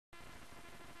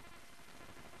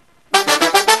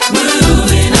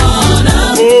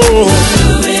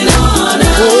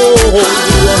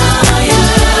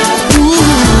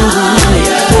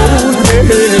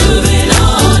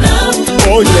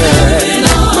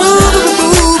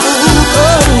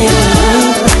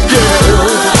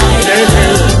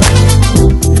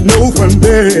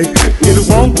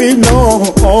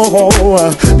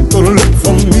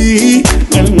me,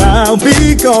 and I'll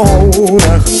be gone.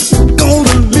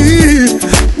 Gonna leave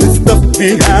this stuff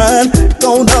behind.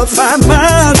 Gonna find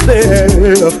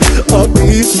myself a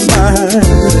peace of mind.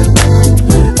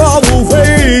 All the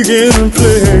way in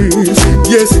place,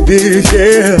 yes it is,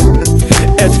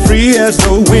 yeah. As free as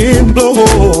the wind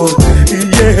blows,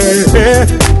 yeah.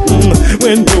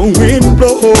 When the wind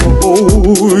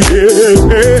blows,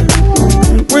 yeah.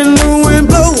 When the wind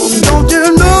blows, don't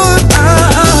you know it?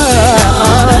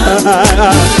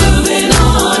 Moving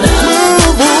on up,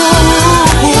 move,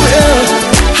 yeah.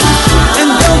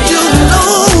 And don't you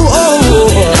know, oh,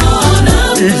 yeah.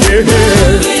 Moving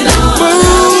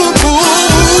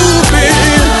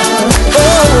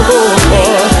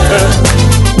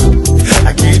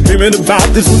I keep dreaming about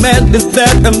this madness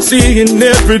that I'm seeing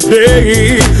every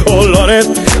day. Oh Lord,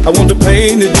 I want the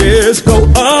pain to just go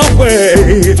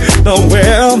away.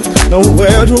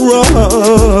 Nowhere to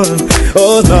run.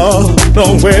 Oh no,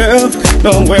 nowhere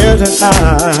to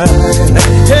hide.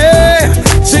 Yeah,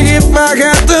 see if I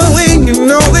got the wing, you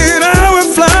know that I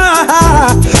would fly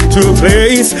to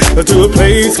a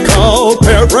place called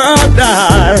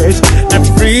paradise, and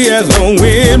free as the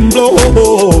wind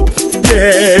blows.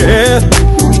 Yeah,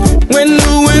 when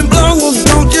the wind blows,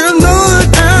 don't you know it?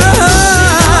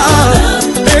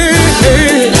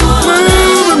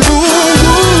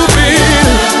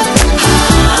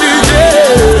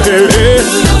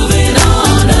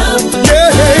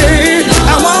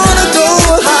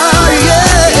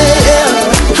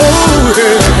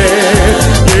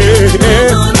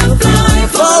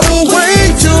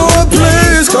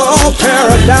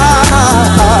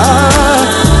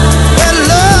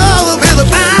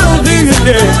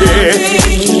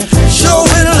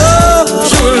 Showing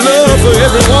love for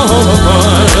everyone.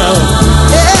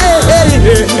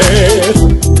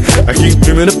 I keep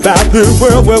dreaming about the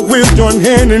world where we'll join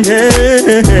hand in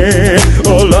hand.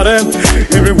 Oh Lord,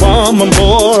 every woman,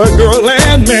 boy, girl,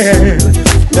 and man.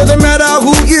 Doesn't matter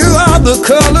who you are, the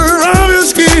color of your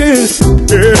skin.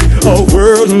 Yeah, a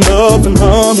world of love and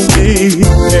harmony.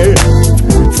 Yeah.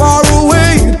 Far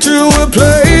away to a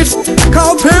place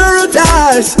called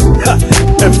paradise,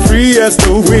 and free as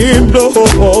the wind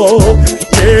blows.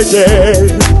 Yeah, yeah.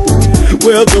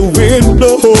 Well, the wind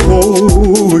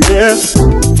blows, yeah.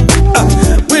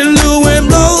 When the wind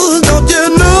blows,